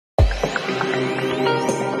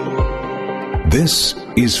This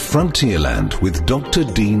is Frontierland with Dr.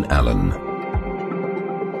 Dean Allen.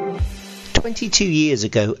 22 years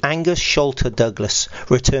ago, Angus Sholto-Douglas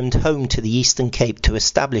returned home to the Eastern Cape to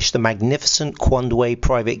establish the magnificent Kwandwe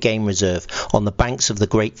Private Game Reserve on the banks of the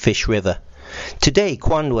Great Fish River. Today,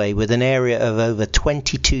 Kwandwe, with an area of over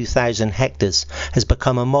 22,000 hectares, has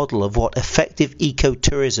become a model of what effective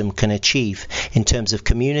ecotourism can achieve in terms of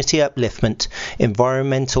community upliftment,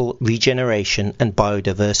 environmental regeneration and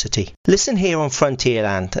biodiversity. Listen here on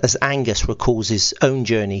Frontierland as Angus recalls his own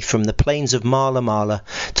journey from the plains of Mpumalanga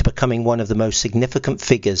to becoming one of the most significant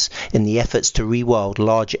figures in the efforts to rewild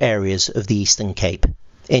large areas of the Eastern Cape.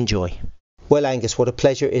 Enjoy. Well, Angus, what a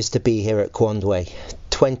pleasure it is to be here at Kwandwe.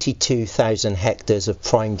 22,000 hectares of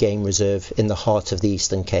prime game reserve in the heart of the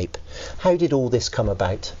Eastern Cape. How did all this come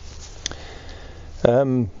about?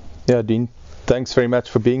 Dean, thanks very much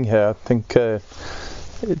for being here. I think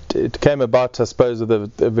it came about, I suppose,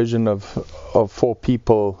 with a vision of four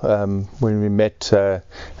people when we met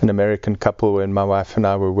an American couple when my wife and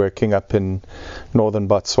I were working up in northern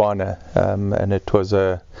Botswana, and it was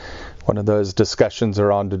one of those discussions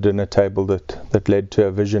around a dinner table that led to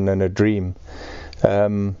a vision and a dream.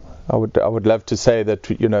 I would love to say that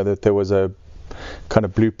that there was a kind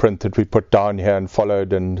of blueprint that we put down here and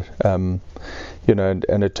followed, and and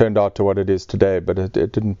it turned out to what it is today. But it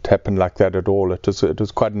didn't happen like that at all. It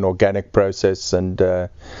was quite an organic process, and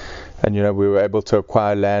we were able to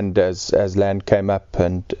acquire land as land came up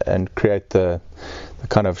and create the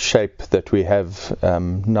kind of shape that we have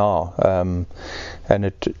now. And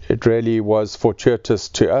it really was fortuitous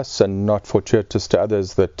to us and not fortuitous to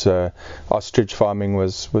others that ostrich farming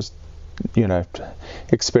was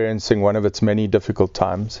experiencing one of its many difficult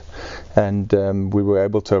times, and we were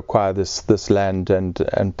able to acquire this land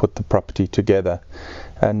and put the property together.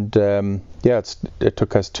 And it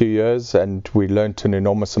took us 2 years, and we learnt an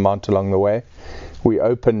enormous amount along the way. We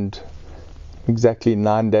opened exactly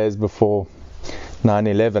 9 days before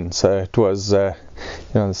 9/11, so it was the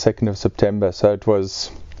 2nd of September. So it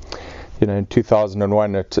was in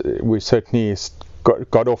 2001. We certainly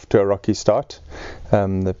got off to a rocky start.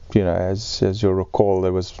 As you'll recall,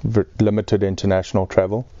 there was limited international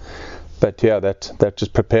travel, but that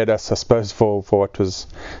just prepared us, I suppose, for what was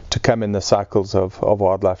to come in the cycles of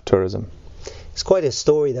wildlife tourism. It's quite a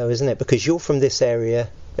story, though, isn't it? Because you're from this area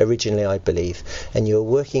originally, I believe, and you're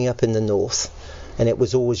working up in the north. And it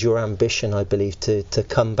was always your ambition, I believe, to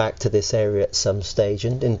come back to this area at some stage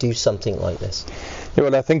and do something like this. Yeah,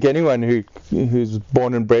 well, I think anyone who's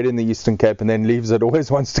born and bred in the Eastern Cape and then leaves it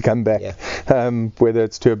always wants to come back, whether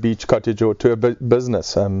it's to a beach cottage or to a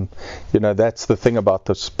business. That's the thing about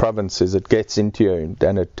this province, is it gets into you,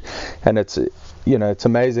 and it's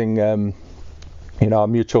amazing. Our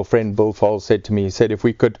mutual friend Bill Foles said to me, he said, if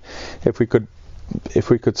we could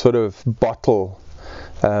sort of bottle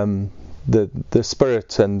the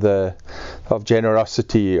spirit and of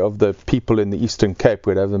generosity of the people in the Eastern Cape,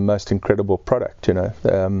 we'd have the most incredible product, and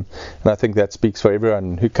I think that speaks for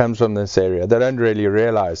everyone who comes from this area. They don't really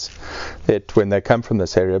realize it when they come from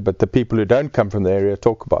this area, but the people who don't come from the area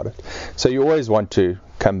talk about it. So you always want to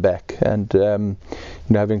come back, and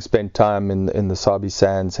having spent time in the Sabi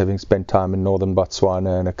Sands, having spent time in northern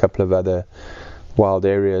Botswana and a couple of other wild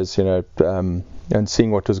areas, and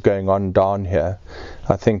seeing what was going on down here,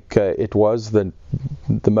 I think it was the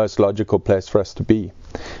most logical place for us to be.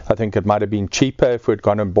 I think it might have been cheaper if we'd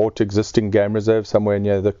gone and bought existing game reserve somewhere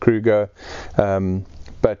near the Kruger,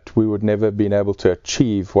 but we would never have been able to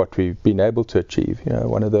achieve what we've been able to achieve.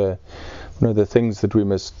 One of the things that we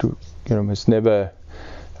must never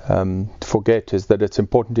forget is that it's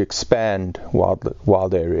important to expand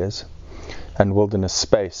wild areas and wilderness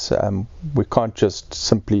space. We can't just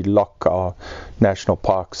simply lock our national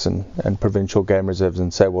parks and provincial game reserves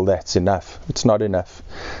and say, well, that's enough. It's not enough.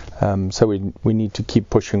 So we need to keep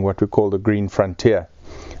pushing what we call the green frontier,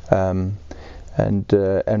 and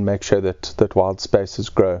make sure that wild spaces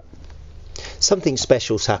grow. Something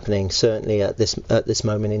special's happening, certainly at this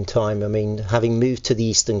moment in time. I mean, having moved to the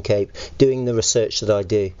Eastern Cape, doing the research that I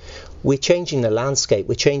do, we're changing the landscape,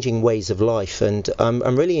 we're changing ways of life, and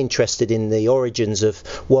I'm really interested in the origins of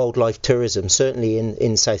wildlife tourism, certainly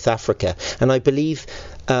in South Africa. And I believe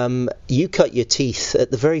you cut your teeth at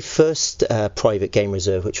the very first private game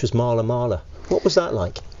reserve, which was Mpumalanga. What was that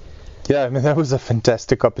like? Yeah, I mean, that was a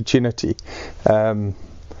fantastic opportunity.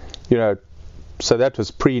 So that was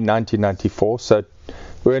pre-1994, so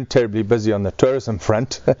we weren't terribly busy on the tourism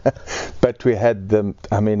front, but we had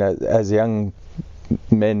as young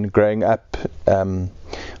men growing up,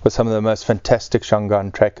 some of the most fantastic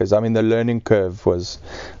Shangaan trackers. I mean, the learning curve was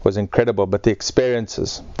incredible, but the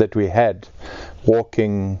experiences that we had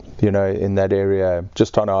walking, in that area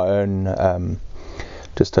just on our own,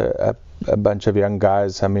 just a bunch of young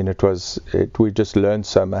guys. I mean, we just learned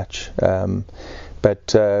so much.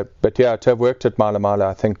 But yeah, to have worked at Mpumalanga,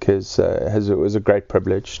 I think it was a great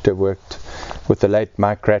privilege to have worked with the late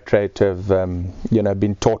Mike Rattray, to have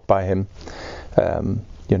been taught by him.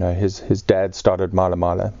 His dad started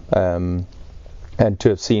Mpumalanga, and to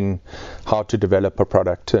have seen how to develop a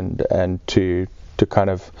product and to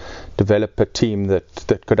kind of develop a team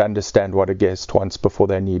that could understand what a guest wants before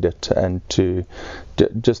they need it, and to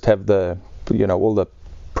just have the all the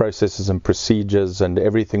processes and procedures and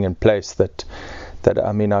everything in place that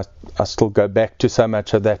I mean, I still go back to so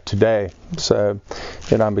much of that today. So,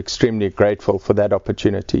 I'm extremely grateful for that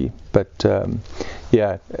opportunity. But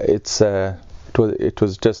yeah, it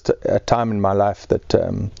was just a time in my life that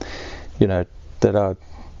that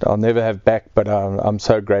I'll never have back, but I'm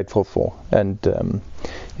so grateful for, and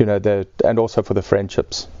and also for the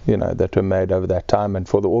friendships that were made over that time, and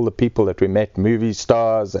for all the people that we met, movie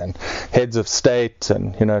stars and heads of state,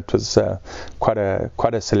 and it was quite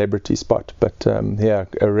a celebrity spot. But yeah,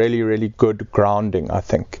 a really, really good grounding, I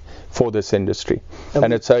think, for this industry.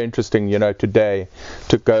 And it's so interesting, today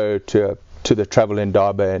to go to the Travel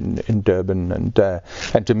Indaba in Durban,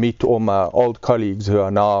 and to meet all my old colleagues who are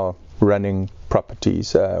now running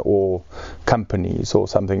properties or companies or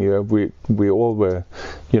something. We all were,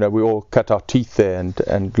 we all cut our teeth there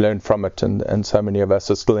and learned from it, and so many of us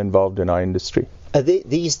are still involved in our industry.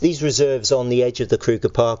 These reserves on the edge of the Kruger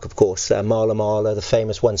Park, of course, Mpumalanga, the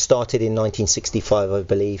famous one, started in 1965, I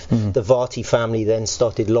believe. Mm-hmm. The Vati family then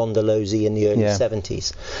started Londolozi in the early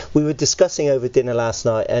 70s. We were discussing over dinner last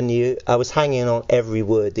night, and I was hanging on every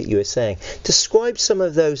word that you were saying. Describe some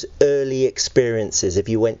of those early experiences if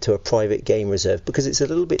you went to a private game reserve, because it's a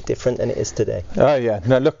little bit different than it is today. Oh yeah,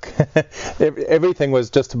 no, look, everything was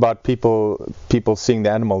just about people seeing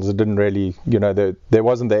the animals. It didn't really, there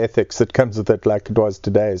wasn't the ethics that comes with it like it was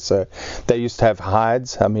today. So they used to have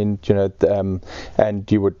hides, I mean,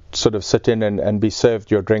 and you would sort of sit in and be served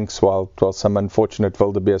your drinks while some unfortunate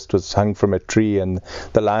wildebeest was hung from a tree, and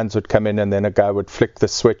the lions would come in, and then a guy would flick the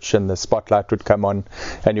switch and the spotlight would come on,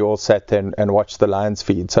 and you all sat there and watched the lions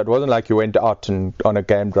feed. So it wasn't like you went out and on a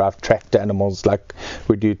game drive tracked animals like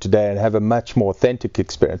we do today and have a much more authentic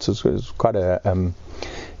experience. It was quite a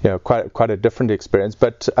different experience.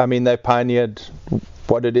 But I mean, they pioneered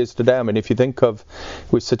what it is today. I mean, if you think of,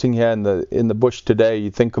 we're sitting here in the bush today,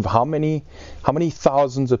 you think of how many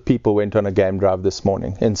thousands of people went on a game drive this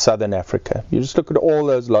morning in southern Africa. You just look at all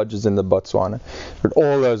those lodges in the Botswana, at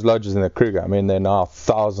all those lodges in the Kruger. I mean, there are now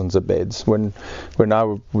thousands of beds. When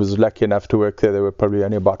I was lucky enough to work there were probably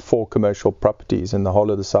only about 4 commercial properties in the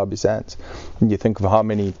whole of the Sabi Sands. And you think of how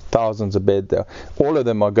many thousands of beds there. All of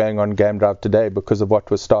them are going on game drive today because of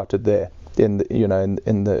what was started there in the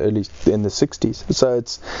 60s. So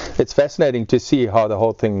it's fascinating to see how the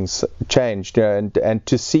whole thing's changed, and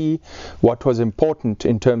to see what was important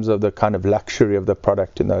in terms of the kind of luxury of the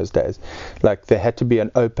product in those days. Like, there had to be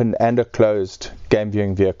an open and a closed game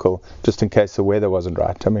viewing vehicle just in case the weather wasn't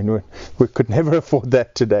right. I mean, we could never afford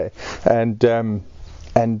that today.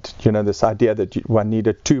 And this idea that one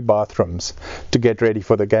needed 2 bathrooms to get ready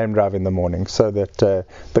for the game drive in the morning, so that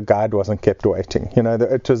the guide wasn't kept waiting.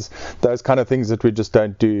 It was those kind of things that we just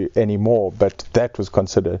don't do anymore. But that was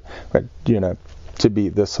considered, to be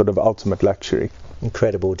the sort of ultimate luxury.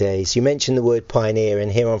 Incredible days. You mentioned the word pioneer,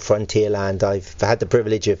 and here on Frontierland I've had the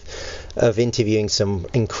privilege of interviewing some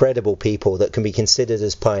incredible people that can be considered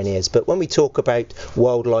as pioneers. But when we talk about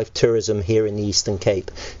wildlife tourism here in the Eastern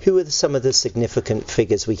Cape, who are some of the significant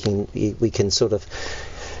figures we can sort of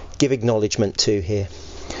give acknowledgement to here?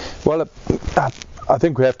 Well, I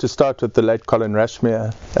think we have to start with the late Colin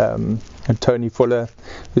Rashmere and Tony Fuller,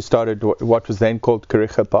 who started what was then called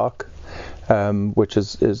Kariga Park, which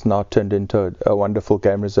is now turned into a wonderful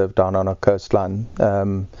game reserve down on our coastline,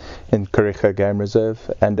 in Kariga Game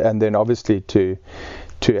Reserve, and then obviously to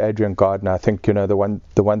Adrian Gardner. I think the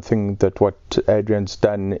one thing that what Adrian's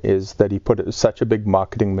done is that he put such a big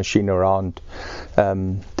marketing machine around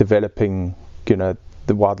developing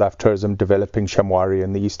the wildlife tourism, developing Shamwari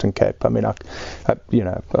in the Eastern Cape. I mean, I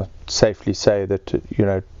safely say that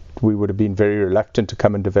we would have been very reluctant to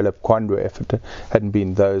come and develop Kwandwe if it hadn't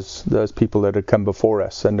been those people that had come before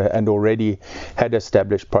us and already had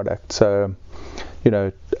established products. So,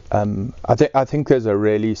 I think there's a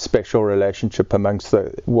really special relationship amongst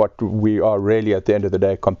what we are really at the end of the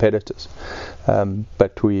day competitors.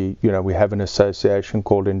 But we have an association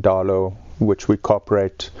called Indalo, which we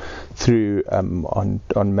cooperate through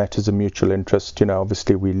on matters of mutual interest.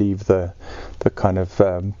 Obviously we leave the kind of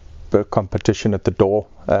the competition at the door.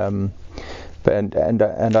 And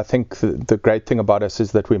I think the great thing about us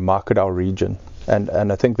is that we market our region.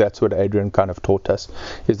 And I think that's what Adrian kind of taught us,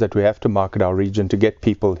 is that we have to market our region to get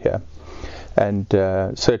people here. And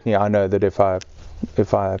certainly I know that if I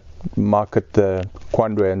market the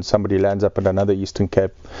Kwandwe and somebody lands up at another Eastern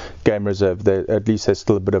Cape Game Reserve, at least there's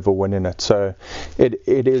still a bit of a win in it. So it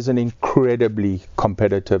is an incredibly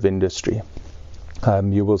competitive industry.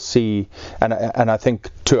 You will see, and I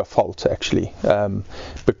think to a fault actually,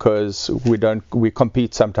 because we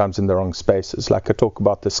compete sometimes in the wrong spaces. Like I talk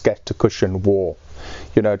about the scatter cushion war.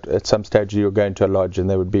 At some stage you were going to a lodge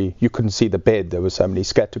and you couldn't see the bed. There were so many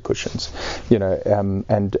scatter cushions, and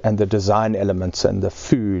the design elements and the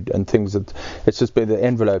food and things that it's just been, the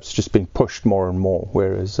envelopes just being pushed more and more.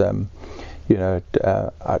 Whereas, I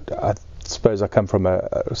suppose I come from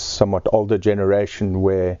a somewhat older generation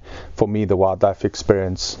where, for me, the wildlife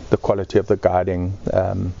experience, the quality of the guiding,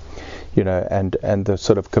 and the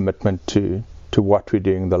sort of commitment to what we're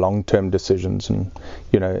doing, the long-term decisions, and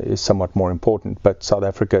is somewhat more important. But South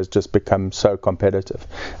Africa has just become so competitive,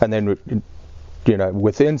 and then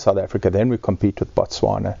within South Africa, then we compete with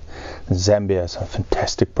Botswana, Zambia is a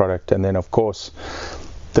fantastic product, and then of course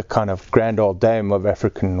the kind of grand old dame of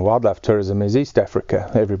African wildlife tourism is East Africa.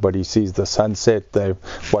 Everybody sees the sunset, they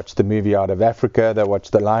watch the movie Out of Africa, they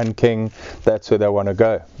watch The Lion King, that's where they want to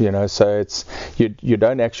go. So it's you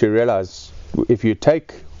don't actually realize, if you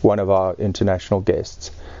take one of our international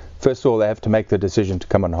guests, first of all they have to make the decision to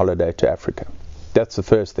come on holiday to Africa. That's the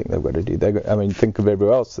first thing they've got to do. Think of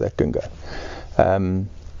everywhere else they can go.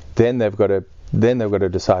 Then they've got to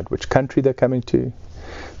decide which country they're coming to.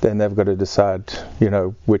 Then they've got to decide,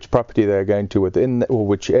 which property they're going to within, or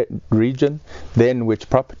which region, then which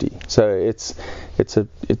property. So it's a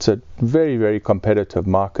very, very competitive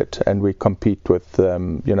market, and we compete with, the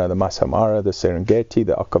Masai Mara, the Serengeti,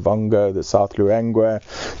 the Okavango, the South Luangwa,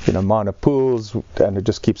 Mana Pools, and it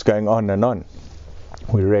just keeps going on and on.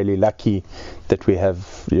 We're really lucky that we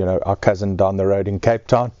have, our cousin down the road in Cape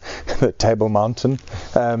Town, the Table Mountain,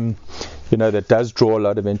 that does draw a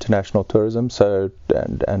lot of international tourism. So,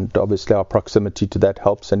 and obviously our proximity to that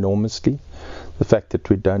helps enormously. The fact that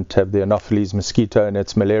we don't have the Anopheles mosquito and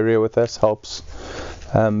its malaria with us helps.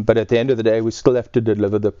 But at the end of the day, we still have to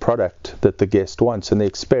deliver the product that the guest wants and the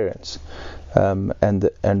experience. And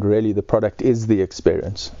really the product is the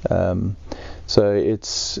experience. So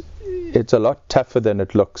it's a lot tougher than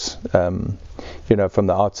it looks, from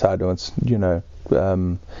the outside.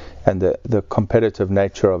 And the competitive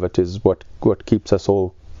nature of it is what keeps us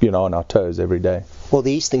all, on our toes every day. Well,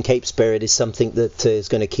 the Eastern Cape spirit is something that is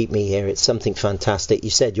going to keep me here. It's something fantastic. You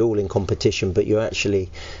said you're all in competition, but you're actually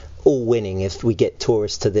all winning if we get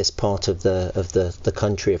tourists to this part of the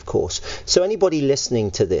country, of course. So anybody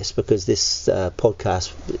listening to this, because this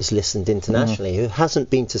podcast is listened internationally, who hasn't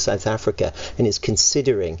been to South Africa and is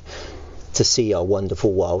considering to see our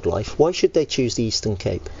wonderful wildlife, why should they choose the Eastern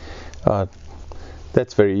Cape?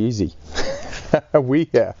 That's very easy. I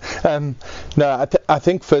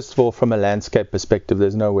think first of all, from a landscape perspective,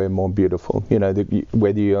 there's nowhere more beautiful.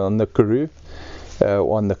 Whether you're on the Karoo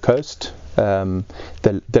or on the coast,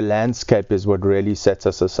 the landscape is what really sets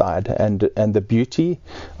us aside, and the beauty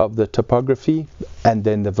of the topography, and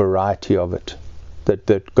then the variety of it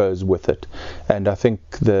that goes with it. And I think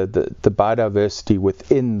the biodiversity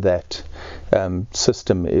within that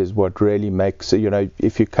system is what really makes,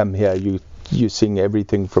 if you come here, you're seeing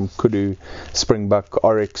everything from kudu, springbok,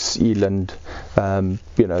 oryx, eland,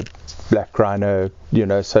 black rhino,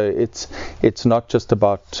 so it's not just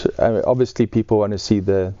about, obviously people want to see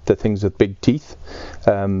the things with big teeth,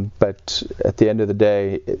 but at the end of the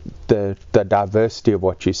day, the diversity of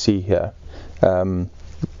what you see here,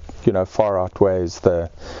 far outweighs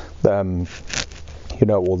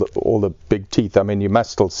all the big teeth. You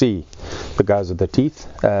must still see the guys with the teeth,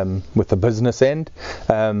 with the business end,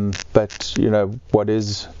 but what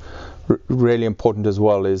is really important as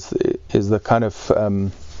well is the kind of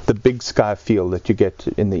the big sky feel that you get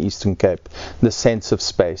in the Eastern Cape, the sense of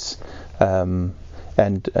space, and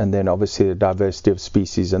then obviously the diversity of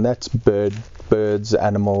species, and that's birds,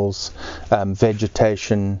 animals,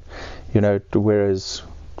 vegetation, whereas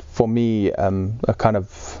for me, a kind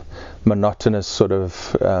of monotonous sort of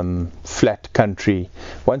flat country.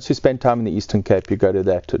 Once you spend time in the Eastern Cape, you go to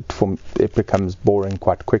that, it becomes boring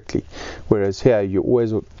quite quickly. Whereas here, you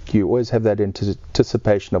always have that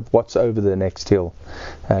anticipation of what's over the next hill.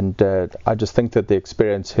 And I just think that the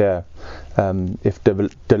experience here, if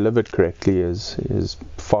delivered correctly, is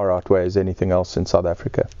far outweighs anything else in South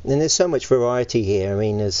Africa. And there's so much variety here. I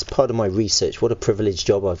mean, as part of my research, what a privileged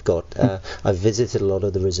job I've got. I've visited a lot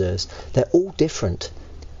of the reserves. They're all different.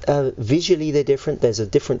 Visually they're different, there's a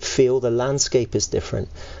different feel, the landscape is different,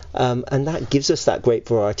 and that gives us that great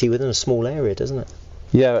variety within a small area, doesn't it?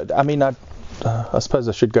 Yeah, I mean, I suppose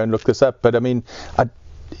I should go and look this up, but I mean,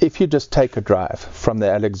 if you just take a drive from the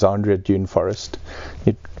Alexandria Dune Forest,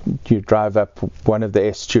 you drive up one of the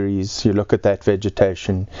estuaries, you look at that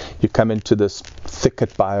vegetation, you come into this thicket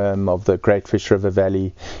biome of the Great Fish River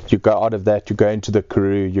Valley, you go out of that, you go into the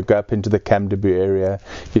Karoo, you go up into the Kamdaboo area,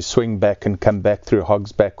 you swing back and come back through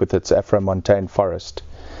Hogsback with its Afro-montane forest.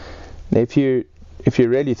 Now, if you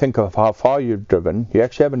really think of how far you've driven, you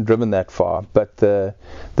actually haven't driven that far, but the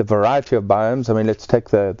variety of biomes, I mean, let's take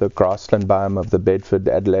the grassland biome of the Bedford,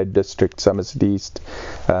 Adelaide district, Somerset East.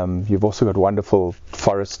 You've also got wonderful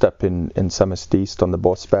forest up in Somerset East on the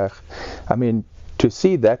Bosberg. I mean, to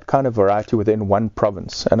see that kind of variety within one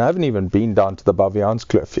province, and I haven't even been down to the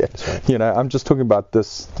Baviaanskloof yet. Right. You know, I'm just talking about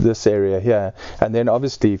this area here, and then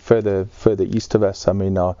obviously further east of us, I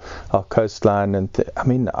mean, our coastline, and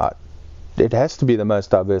it has to be the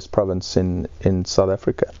most diverse province in South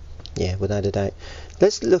Africa. Yeah, without a doubt.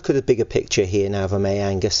 Let's look at the bigger picture here now, if I may,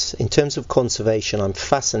 Angus. In terms of conservation, I'm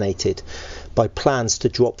fascinated by plans to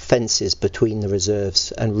drop fences between the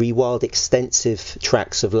reserves and rewild extensive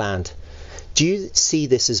tracts of land. Do you see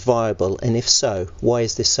this as viable, and if so, why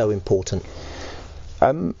is this so important?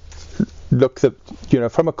 Look,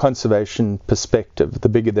 from a conservation perspective, the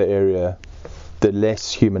bigger the area, the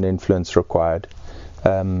less human influence required.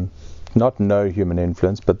 Not no human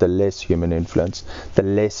influence, but the less human influence, the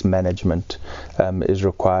less management is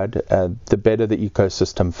required. The better the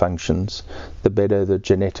ecosystem functions, the better the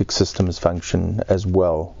genetic systems function as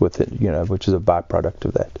well, with it, which is a byproduct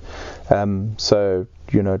of that. So,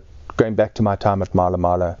 going back to my time at Mala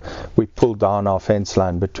Mala, we pulled down our fence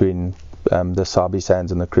line between the Sabi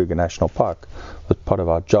Sands and the Kruger National Park. It was part of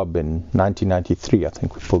our job in 1993, I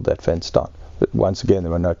think we pulled that fence down. But once again,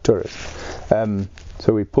 there were no tourists.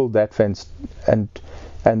 So we pulled that fence, and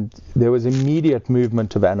there was immediate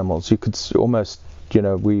movement of animals. You could almost,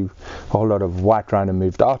 a whole lot of white rhino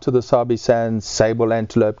moved out of the Sabi Sands, sable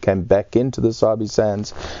antelope came back into the Sabi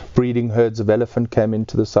Sands, breeding herds of elephant came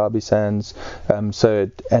into the Sabi Sands. And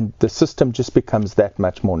the system just becomes that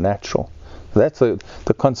much more natural. That's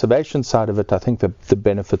the conservation side of it. I think the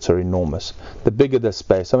benefits are enormous. The bigger the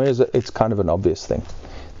space, I mean, it's kind of an obvious thing.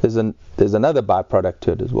 There's another byproduct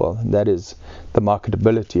to it as well, and that is the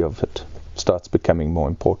marketability of it starts becoming more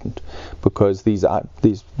important, because these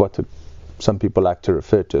what some people like to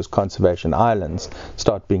refer to as conservation islands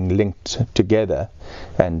start being linked together,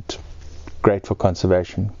 and great for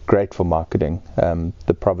conservation, great for marketing,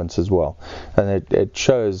 the province as well, and it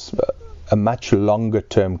shows a much longer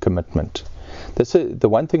term commitment. The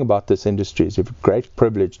one thing about this industry is you have a great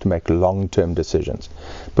privilege to make long-term decisions,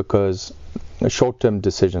 because short-term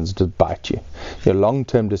decisions just bite you. Your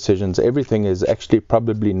long-term decisions, everything is actually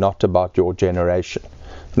probably not about your generation.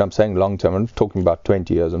 When I'm saying long-term, I'm not talking about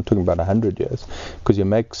 20 years, I'm talking about 100 years, because you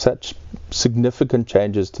make such significant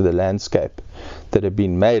changes to the landscape that have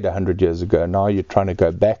been made 100 years ago. Now you're trying to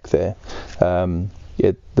go back there.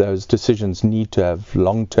 Those decisions need to have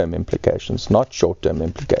long-term implications, not short-term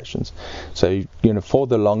implications. So, for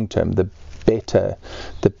the long-term, the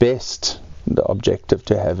best objective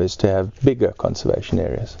to have is to have bigger conservation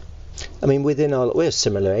areas. I mean, we're a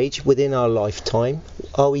similar age. Within our lifetime,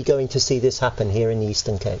 are we going to see this happen here in the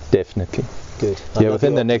Eastern Cape? Definitely. Good.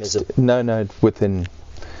 Within the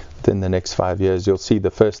next 5 years, you'll see the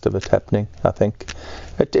first of it happening. I think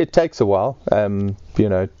it takes a while.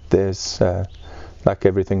 There's like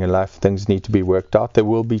everything in life, things need to be worked out. There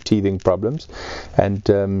will be teething problems,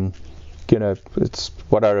 and it's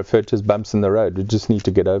what I refer to as bumps in the road. We just need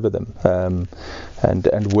to get over them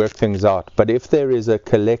and work things out. But if there is a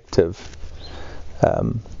collective,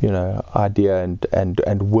 idea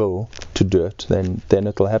and will to do it, then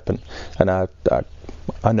it'll happen. And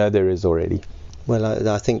I know there is already. Well,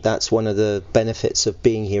 I think that's one of the benefits of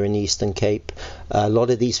being here in the Eastern Cape. A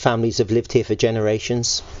lot of these families have lived here for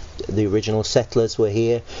generations. The original settlers were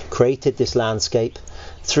here, created this landscape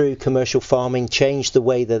through commercial farming, changed the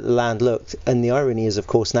way that the land looked. And the irony is, of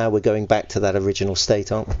course, now we're going back to that original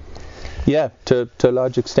state, aren't we? Yeah, to a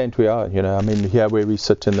large extent we are. I mean, here where we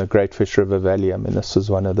sit in the Great Fish River Valley, I mean, this is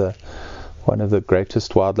one of the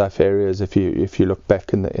greatest wildlife areas. If you look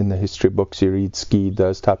back in the history books, you read Skeed,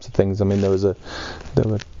 those types of things. I mean, there were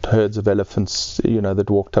herds of elephants, that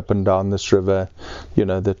walked up and down this river,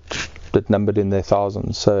 that numbered in their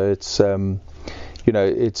thousands. So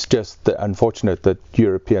it's just unfortunate that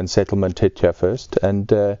European settlement hit here first, and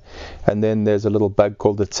then there's a little bug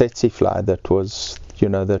called the tsetse fly that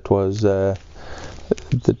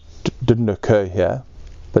didn't occur here,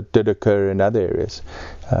 but did occur in other areas,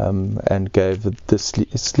 and gave the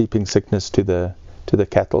sleeping sickness to the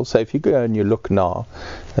cattle. So if you go and you look now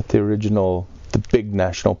at the big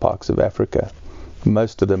national parks of Africa,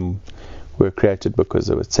 most of them were created because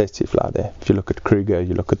there was tsetse fly there. If you look at Kruger,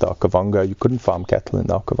 you look at the Okavango, you couldn't farm cattle in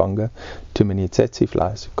the Okavango, too many tsetse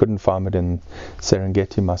flies. You couldn't farm it in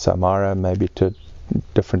Serengeti, Masai Mara, maybe to a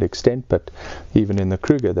different extent, but even in the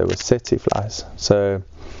Kruger there was tsetse flies. So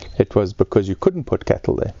it was because you couldn't put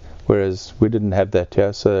cattle there, whereas we didn't have that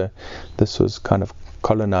here. So this was kind of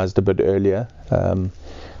colonized a bit earlier.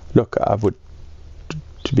 Look,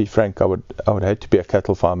 to be frank, I would hate to be a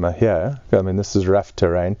cattle farmer here. I mean, this is rough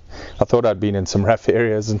terrain. I thought I'd been in some rough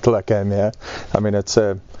areas until I came here. I mean, it's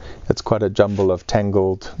quite a jumble of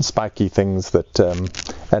tangled, spiky things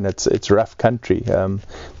and it's rough country.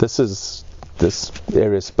 This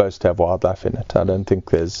area is supposed to have wildlife in it. I don't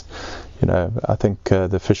think there's, I think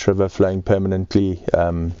the Fish River flowing permanently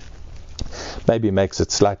maybe makes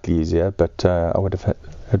it slightly easier, but it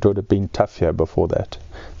would have been tough here before that.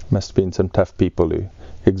 Must have been some tough people who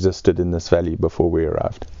existed in this valley before we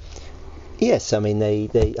arrived. Yes, I mean I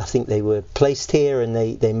think they were placed here and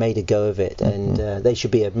they made a go of it, and they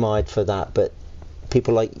should be admired for that. But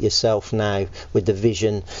people like yourself now with the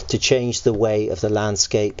vision to change the way of the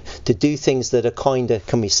landscape, to do things that are kinder,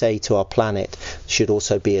 can we say, to our planet, should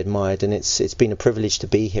also be admired. And it's been a privilege to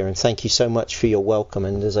be here, and thank you so much for your welcome.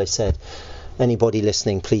 And as I said, anybody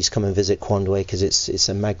listening, please come and visit Kwandwe, because it's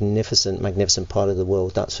a magnificent part of the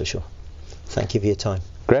world, that's for sure. Thank you for your time.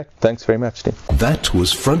 Great, thanks very much, Dean. That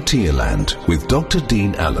was Frontierland with Dr.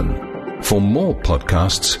 Dean Allen. For more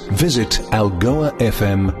podcasts, visit algoafm.co.za.